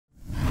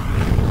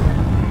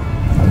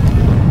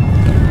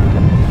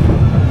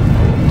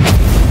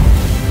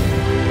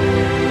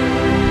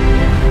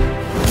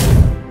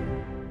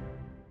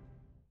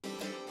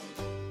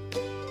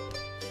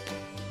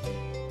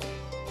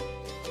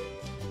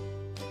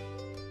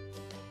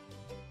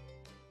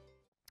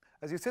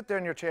As you sit there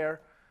in your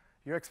chair,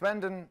 you're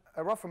expending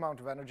a rough amount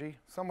of energy,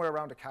 somewhere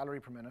around a calorie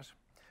per minute.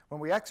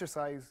 When we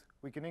exercise,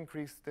 we can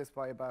increase this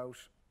by about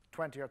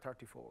 20 or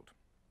 30-fold.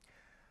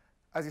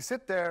 As you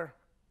sit there,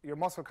 your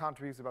muscle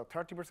contributes about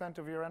 30%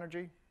 of your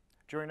energy.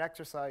 During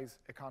exercise,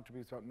 it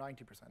contributes about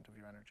 90% of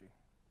your energy.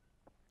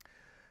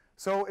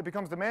 So it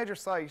becomes the major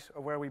site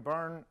of where we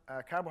burn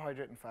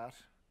carbohydrate and fat.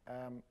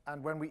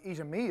 And when we eat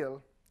a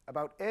meal,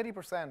 about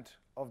 80%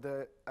 of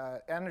the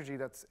energy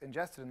that's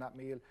ingested in that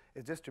meal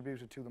is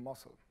distributed to the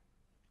muscle.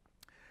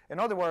 In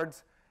other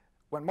words,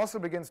 when muscle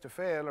begins to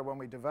fail or when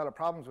we develop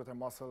problems with our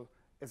muscle,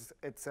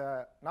 it's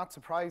not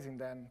surprising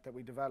then that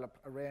we develop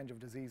a range of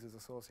diseases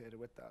associated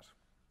with that.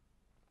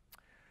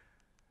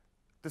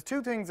 There's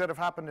two things that have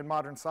happened in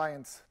modern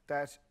science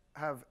that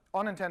have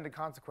unintended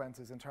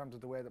consequences in terms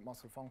of the way that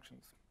muscle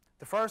functions.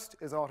 The first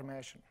is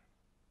automation.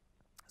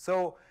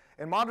 So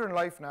in modern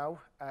life now,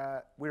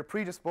 we're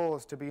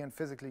predisposed to being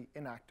physically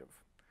inactive.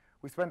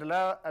 We spend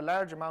a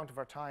large amount of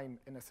our time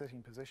in a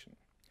sitting position.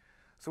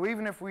 So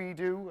even if we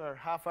do a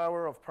half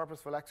hour of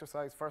purposeful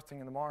exercise first thing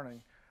in the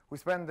morning, we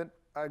spend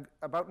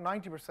about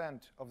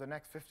 90% of the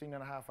next 15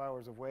 and a half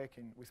hours of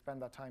waking, we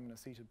spend that time in a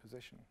seated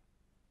position.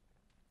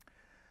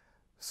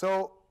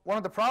 So one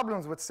of the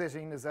problems with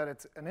sitting is that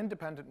it's an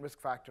independent risk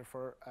factor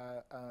for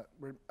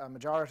a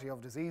majority of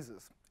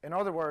diseases. In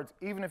other words,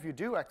 even if you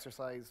do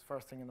exercise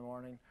first thing in the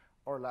morning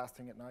or last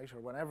thing at night or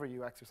whenever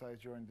you exercise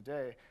during the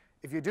day,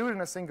 if you do it in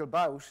a single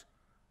bout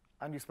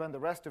and you spend the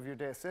rest of your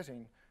day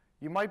sitting,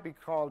 you might be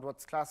called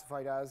what's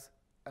classified as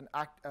an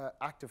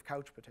active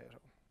couch potato.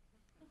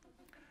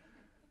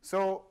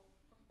 So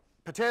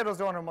potatoes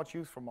don't have much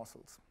use for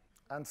muscles.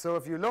 And so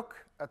if you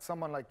look at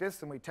someone like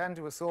this, and we tend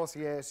to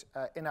associate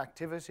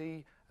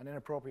inactivity and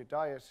inappropriate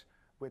diet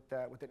with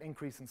an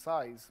increase in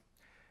size,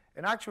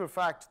 in actual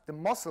fact, the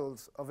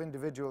muscles of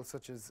individuals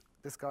such as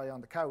this guy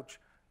on the couch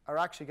are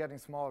actually getting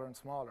smaller and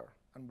smaller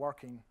and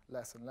working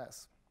less and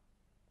less.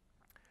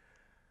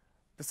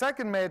 The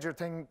second major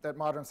thing that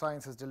modern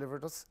science has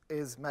delivered us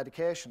is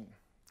medication.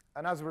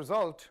 And as a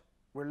result,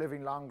 we're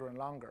living longer and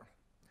longer.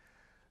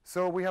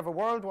 So we have a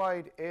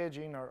worldwide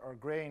aging or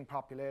graying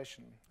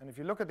population. And if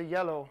you look at the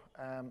yellow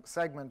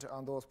segment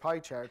on those pie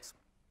charts,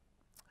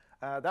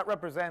 that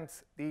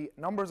represents the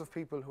numbers of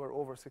people who are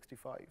over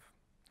 65.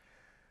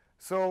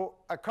 So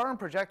at current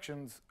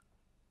projections,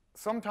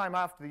 sometime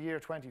after the year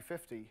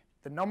 2050,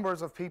 the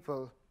numbers of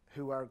people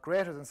who are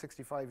greater than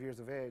 65 years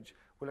of age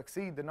will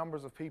exceed the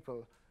numbers of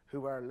people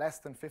who are less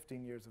than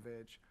 15 years of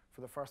age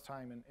for the first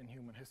time in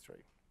human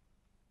history.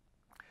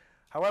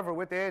 However,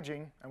 with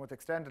aging and with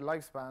extended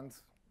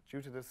lifespans,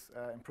 due to this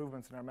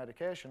improvements in our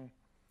medication,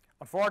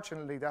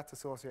 unfortunately, that's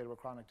associated with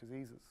chronic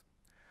diseases.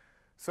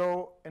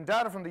 So in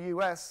data from the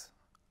US,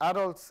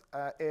 adults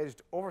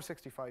aged over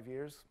 65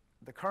 years,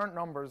 the current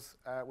numbers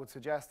would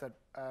suggest that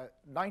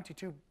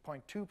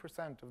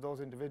 92.2% of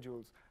those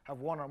individuals have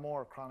one or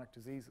more chronic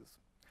diseases.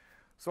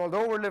 So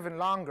although we're living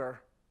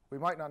longer, we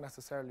might not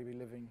necessarily be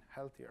living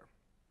healthier.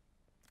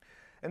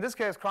 In this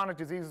case, chronic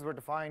diseases were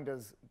defined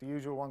as the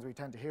usual ones we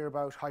tend to hear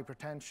about: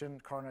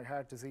 hypertension, coronary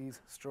heart disease,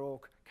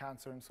 stroke,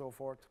 cancer, and so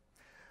forth.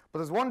 But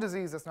there's one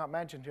disease that's not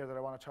mentioned here that I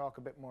want to talk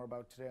a bit more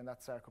about today, and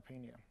that's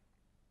sarcopenia.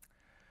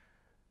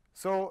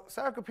 So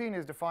sarcopenia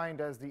is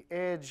defined as the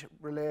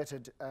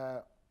age-related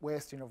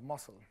wasting of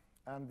muscle.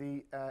 And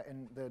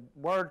the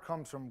word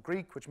comes from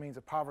Greek, which means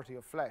a poverty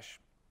of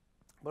flesh.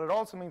 But it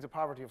also means a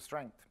poverty of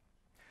strength.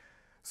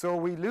 So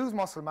we lose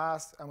muscle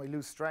mass and we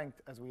lose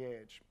strength as we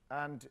age.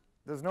 And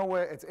there's no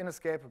way, it's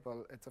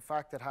inescapable. It's a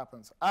fact that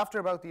happens. After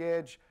about the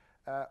age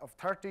of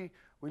 30,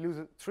 we lose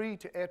 3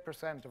 to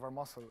 8% of our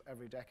muscle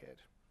every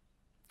decade.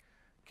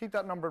 Keep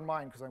that number in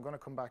mind because I'm going to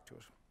come back to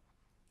it.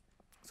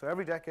 So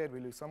every decade, we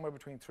lose somewhere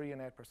between 3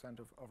 and 8%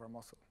 of our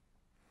muscle.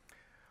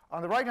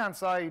 On the right-hand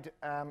side,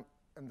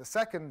 in the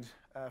second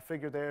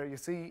figure there, you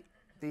see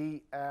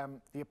the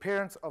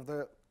appearance of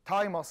the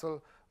thigh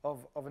muscle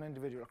of an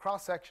individual, a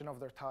cross-section of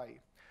their thigh.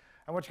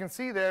 And what you can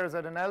see there is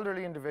that an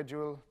elderly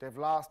individual, they've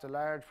lost a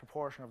large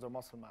proportion of their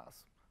muscle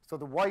mass. So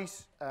the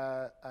white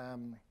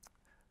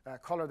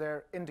color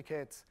there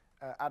indicates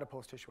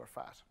adipose tissue or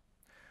fat.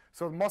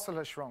 So the muscle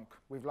has shrunk.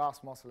 We've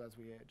lost muscle as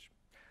we age.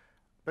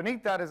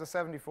 Beneath that is a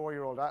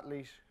 74-year-old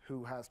athlete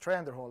who has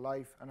trained their whole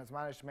life and has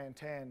managed to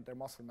maintain their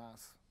muscle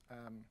mass,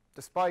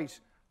 despite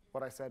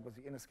what I said was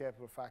the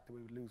inescapable fact that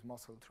we would lose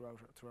muscle throughout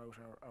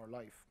our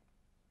life.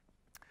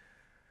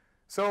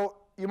 So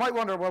you might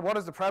wonder, well, what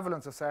is the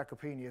prevalence of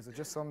sarcopenia? Is it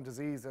just some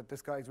disease that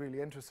this guy's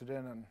really interested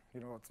in and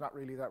it's not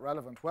really that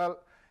relevant? Well,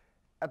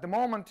 at the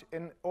moment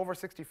in over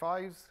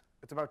 65s,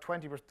 it's about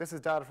 20%. This is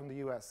data from the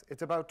US.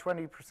 It's about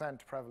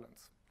 20%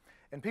 prevalence.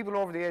 In people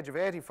over the age of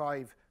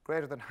 85,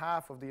 greater than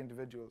half of the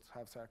individuals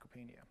have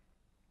sarcopenia.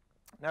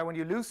 Now, when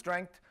you lose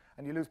strength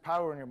and you lose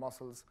power in your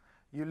muscles,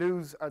 you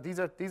lose, these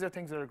are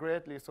things that are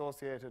greatly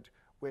associated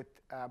with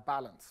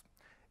balance.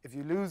 If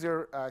you lose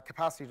your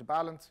capacity to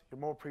balance, you're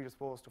more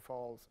predisposed to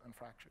falls and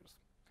fractures.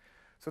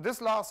 So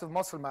this loss of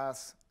muscle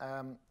mass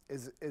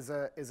is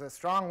a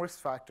strong risk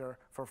factor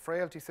for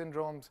frailty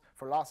syndromes,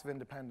 for loss of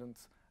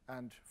independence,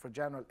 and for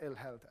general ill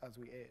health as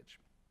we age.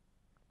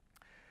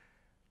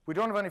 We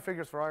don't have any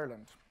figures for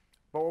Ireland,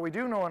 but what we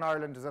do know in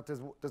Ireland is that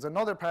there's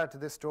another part to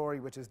this story,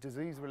 which is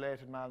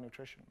disease-related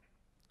malnutrition.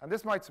 And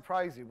this might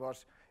surprise you,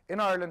 but in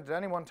Ireland at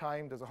any one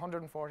time there's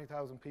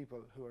 140,000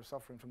 people who are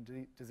suffering from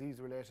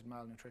disease-related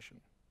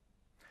malnutrition.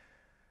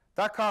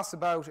 That costs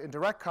about, in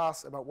direct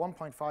costs, about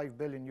 1.5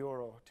 billion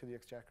euro to the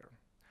Exchequer.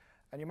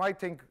 And you might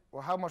think,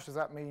 well, how much does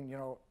that mean? You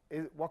know,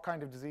 what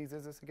kind of disease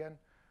is this again?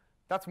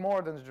 That's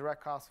more than the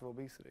direct cost of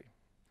obesity.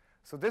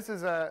 So this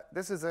is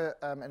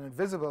an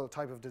invisible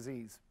type of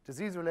disease.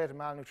 Disease-related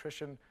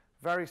malnutrition,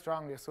 very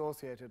strongly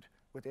associated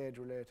with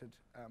age-related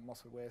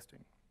muscle wasting.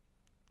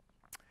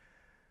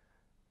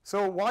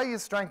 So why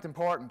is strength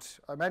important?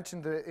 I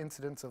mentioned the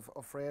incidence of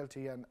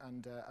frailty and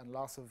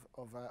loss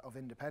of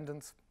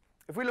independence.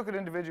 If we look at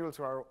individuals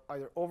who are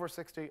either over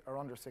 60 or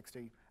under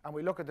 60, and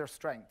we look at their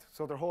strength,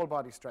 so their whole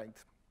body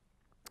strength,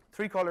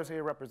 3 colors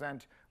here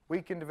represent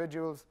weak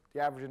individuals, the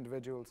average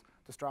individuals,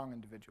 the strong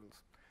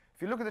individuals.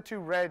 If you look at the 2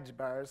 red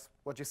bars,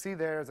 what you see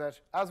there is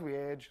that as we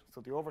age, so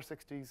the over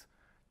 60s,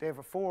 they have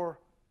a 4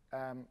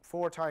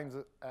 times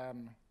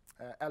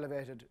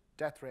elevated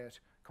death rate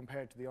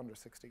compared to the under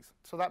 60s.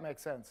 So that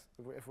makes sense.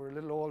 If we're a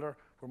little older,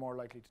 we're more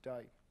likely to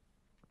die.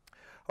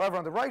 However,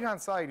 on the right-hand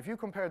side, if you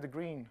compare the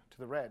green to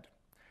the red,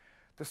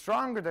 the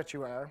stronger that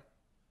you are,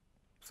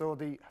 so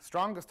the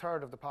strongest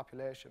third of the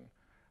population,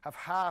 have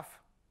half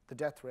the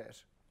death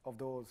rate of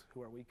those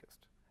who are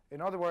weakest.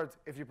 In other words,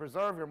 if you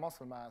preserve your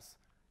muscle mass,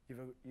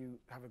 you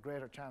have a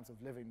greater chance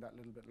of living that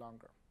little bit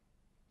longer.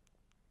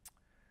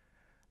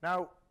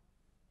 Now,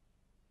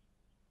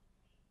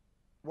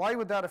 why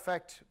would that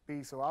effect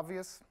be so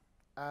obvious?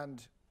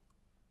 And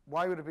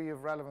why would it be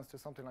of relevance to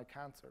something like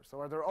cancer?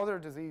 So are there other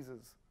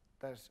diseases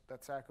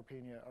that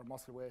sarcopenia or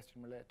muscle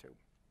wasting relate to?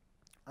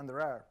 And there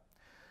are.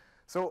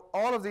 So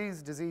all of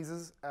these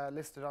diseases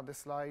listed on this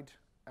slide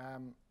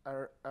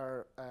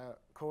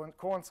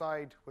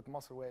coincide with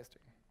muscle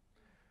wasting.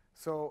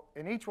 So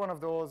in each one of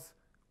those,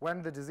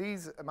 when the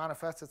disease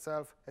manifests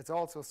itself, it's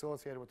also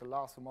associated with the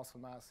loss of muscle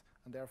mass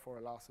and therefore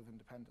a loss of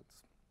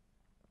independence.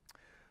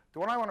 The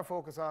one I want to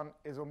focus on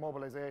is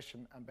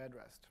immobilization and bed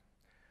rest.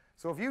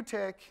 So if you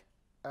take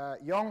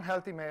young,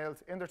 healthy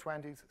males in their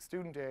 20s,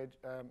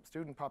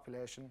 student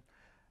population,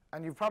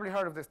 and you've probably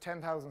heard of this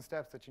 10,000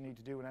 steps that you need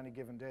to do in any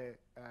given day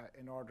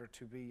in order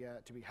to be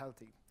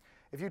healthy.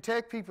 If you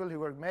take people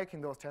who are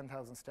making those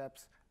 10,000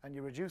 steps and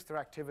you reduce their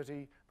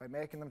activity by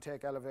making them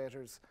take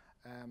elevators,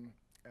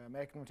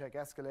 making them take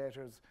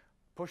escalators,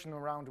 pushing them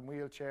around in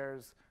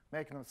wheelchairs,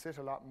 making them sit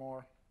a lot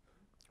more,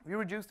 if you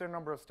reduce their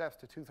number of steps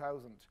to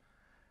 2,000,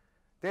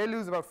 they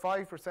lose about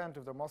 5%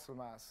 of their muscle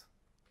mass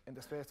in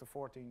the space of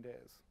 14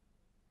 days.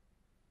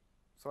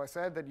 So I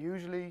said that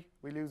usually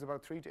we lose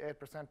about 3 to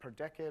 8% per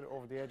decade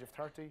over the age of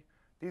 30.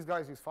 These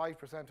guys lose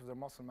 5% of their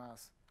muscle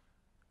mass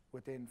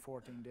within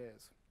 14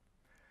 days.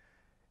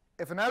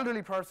 If an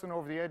elderly person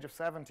over the age of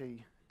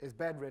 70 is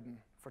bedridden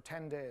for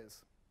 10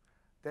 days,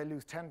 they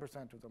lose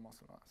 10% of their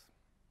muscle mass.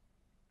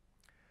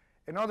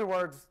 In other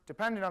words,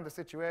 depending on the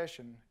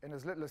situation, in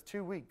as little as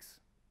 2 weeks,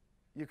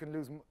 you can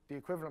lose the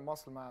equivalent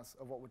muscle mass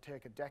of what would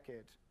take a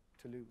decade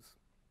to lose.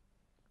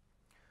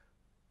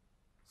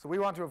 So we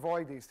want to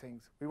avoid these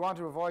things. We want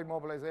to avoid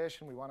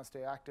mobilization, we want to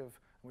stay active,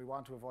 and we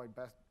want to avoid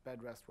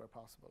bed rest where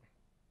possible.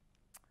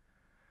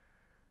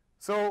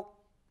 So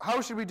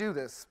how should we do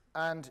this?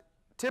 And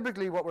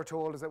typically what we're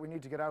told is that we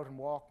need to get out and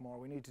walk more.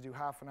 We need to do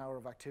half an hour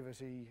of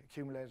activity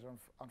accumulated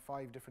on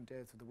 5 different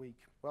days of the week.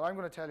 Well, I'm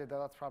going to tell you that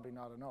that's probably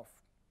not enough.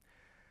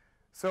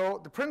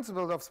 So the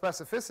principle of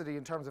specificity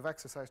in terms of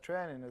exercise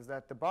training is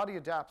that the body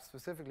adapts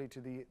specifically to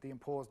the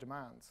imposed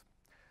demands.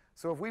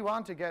 So if we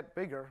want to get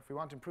bigger, if we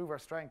want to improve our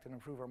strength and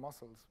improve our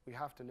muscles, we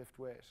have to lift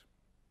weight.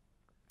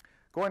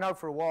 Going out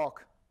for a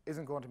walk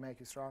isn't going to make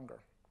you stronger.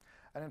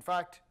 And in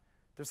fact,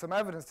 there's some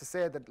evidence to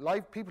say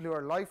that people who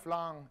are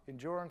lifelong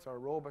endurance or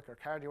aerobic or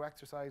cardio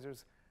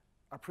exercisers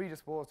are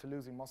predisposed to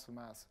losing muscle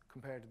mass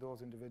compared to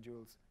those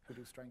individuals who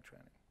do strength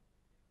training.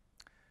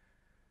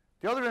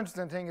 The other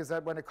interesting thing is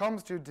that when it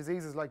comes to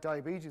diseases like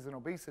diabetes and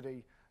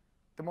obesity,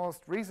 the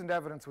most recent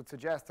evidence would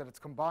suggest that it's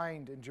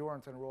combined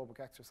endurance and aerobic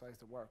exercise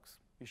that works.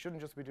 You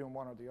shouldn't just be doing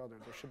one or the other.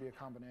 There should be a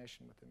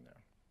combination within there.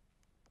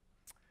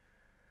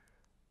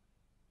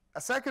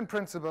 A second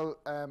principle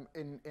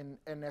in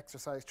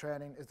exercise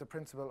training is the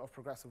principle of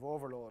progressive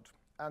overload.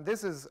 And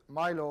this is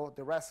Milo,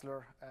 the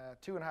wrestler,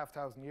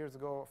 2,500 years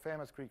ago, a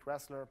famous Greek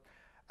wrestler.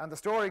 And the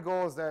story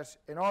goes that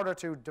in order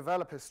to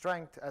develop his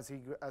strength as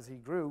he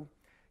grew,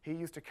 he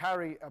used to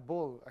carry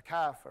a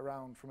calf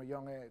around from a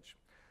young age.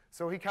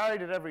 So he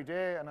carried it every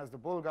day, and as the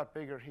bull got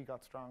bigger, he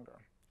got stronger.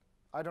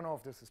 I don't know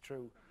if this is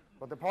true,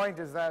 but the point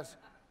is that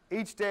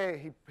each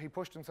day he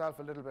pushed himself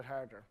a little bit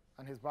harder,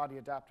 and his body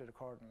adapted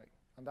accordingly.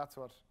 And that's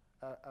what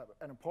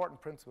an important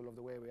principle of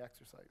the way we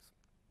exercise.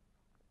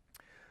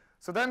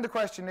 So then the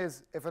question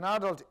is, if an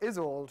adult is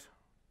old,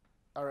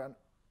 or in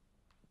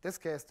this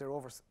case they're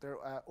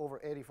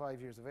over 85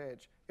 years of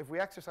age, if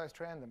we exercise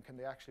train them, can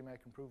they actually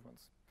make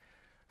improvements?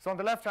 So on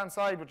the left-hand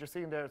side, what you're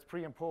seeing there is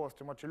pre and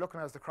post, and what you're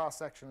looking at is the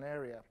cross-sectional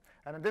area.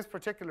 And in this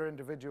particular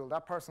individual,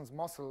 that person's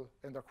muscle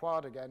in their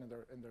quad, again,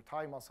 in their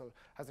thigh muscle,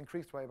 has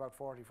increased by about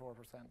 44%.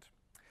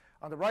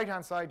 On the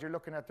right-hand side, you're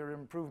looking at their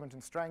improvement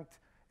in strength.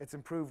 It's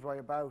improved by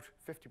about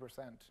 50%.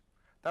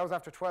 That was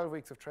after 12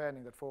 weeks of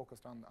training that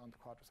focused on the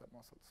quadricep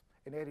muscles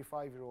in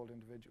 85-year-old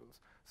individuals.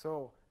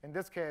 So in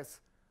this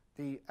case,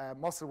 the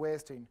muscle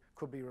wasting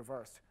could be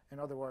reversed. In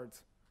other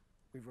words,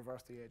 we've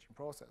reversed the aging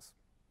process.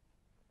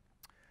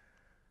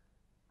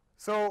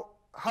 So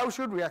how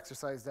should we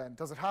exercise then?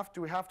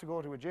 Do we have to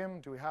go to a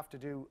gym? Do we have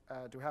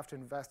to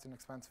invest in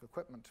expensive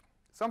equipment?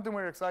 Something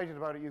we're excited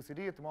about at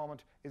UCD at the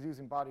moment is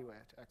using body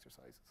weight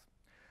exercises.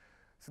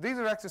 So these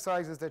are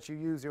exercises that you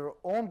use your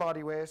own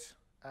body weight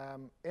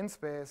in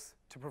space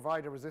to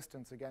provide a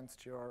resistance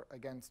against your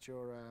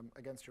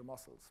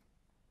muscles.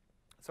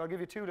 So I'll give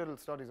you two little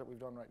studies that we've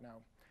done right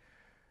now.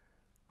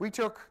 We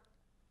took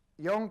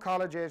young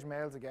college-age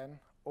males again,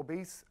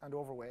 obese and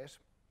overweight,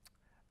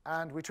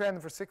 and we trained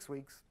them for 6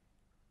 weeks,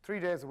 3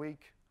 days a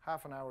week,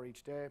 half an hour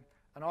each day,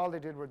 and all they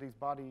did were these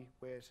body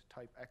weight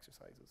type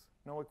exercises,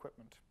 no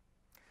equipment.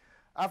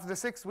 After the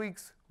 6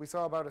 weeks, we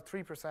saw about a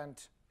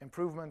 3%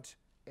 improvement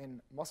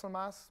in muscle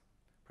mass,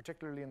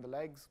 particularly in the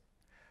legs,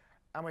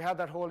 and we had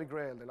that holy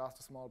grail, they lost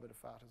a small bit of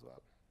fat as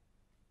well.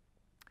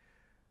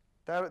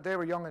 They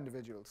were young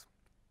individuals.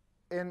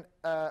 In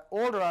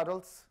older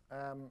adults,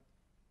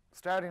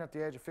 starting at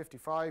the age of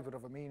 55, but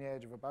of a mean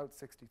age of about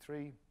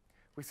 63,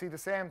 we see the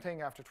same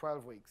thing after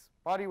 12 weeks.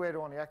 Body weight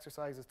only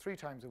exercises 3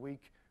 times a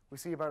week. We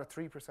see about a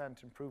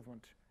 3%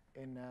 improvement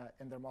in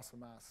their muscle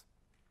mass.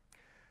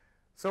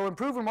 So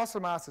improving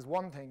muscle mass is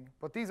one thing,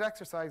 but these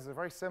exercises are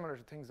very similar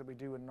to things that we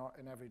do in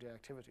everyday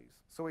activities.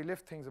 So we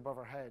lift things above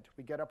our head,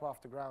 we get up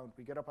off the ground,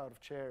 we get up out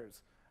of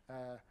chairs.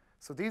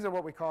 So these are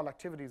what we call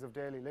activities of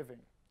daily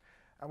living.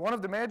 And one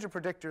of the major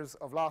predictors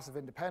of loss of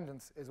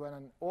independence is when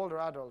an older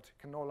adult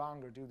can no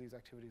longer do these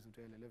activities of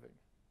daily living.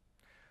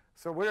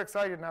 So we're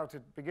excited now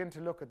to begin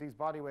to look at these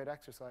bodyweight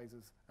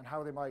exercises and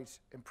how they might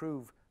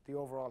improve the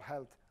overall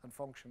health and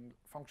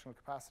functional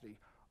capacity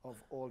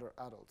of older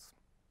adults.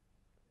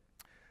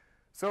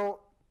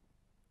 So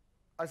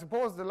I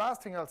suppose the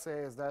last thing I'll say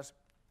is that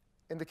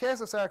in the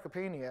case of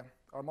sarcopenia,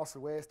 or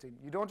muscle wasting,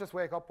 you don't just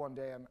wake up one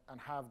day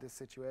and have this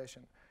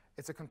situation.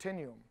 It's a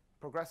continuum,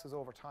 progresses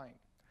over time.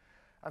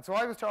 And so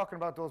I was talking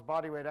about those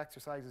bodyweight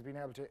exercises being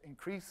able to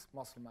increase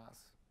muscle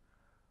mass.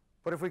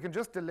 But if we can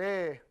just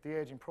delay the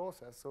aging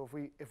process, so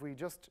if we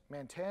just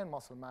maintain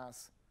muscle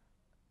mass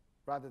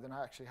rather than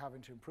actually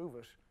having to improve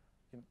it,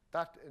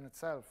 that in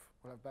itself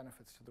will have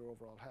benefits to their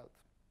overall health.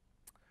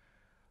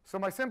 So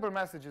my simple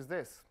message is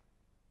this.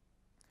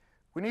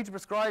 We need to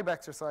prescribe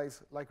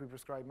exercise like we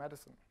prescribe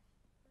medicine.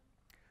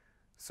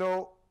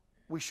 So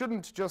we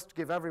shouldn't just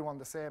give everyone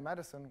the same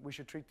medicine. We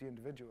should treat the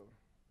individual,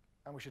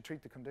 and we should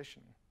treat the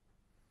condition.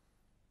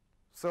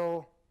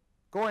 So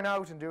going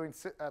out and doing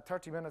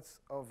 30 minutes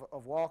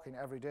of walking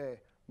every day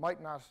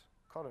might not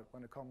cut it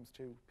when it comes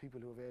to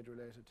people who have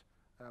age-related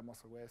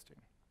muscle wasting.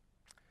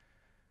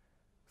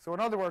 So in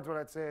other words, what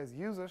I'd say is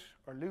use it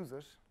or lose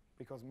it,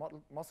 because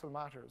muscle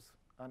matters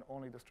and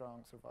only the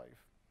strong survive.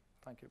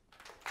 Thank you.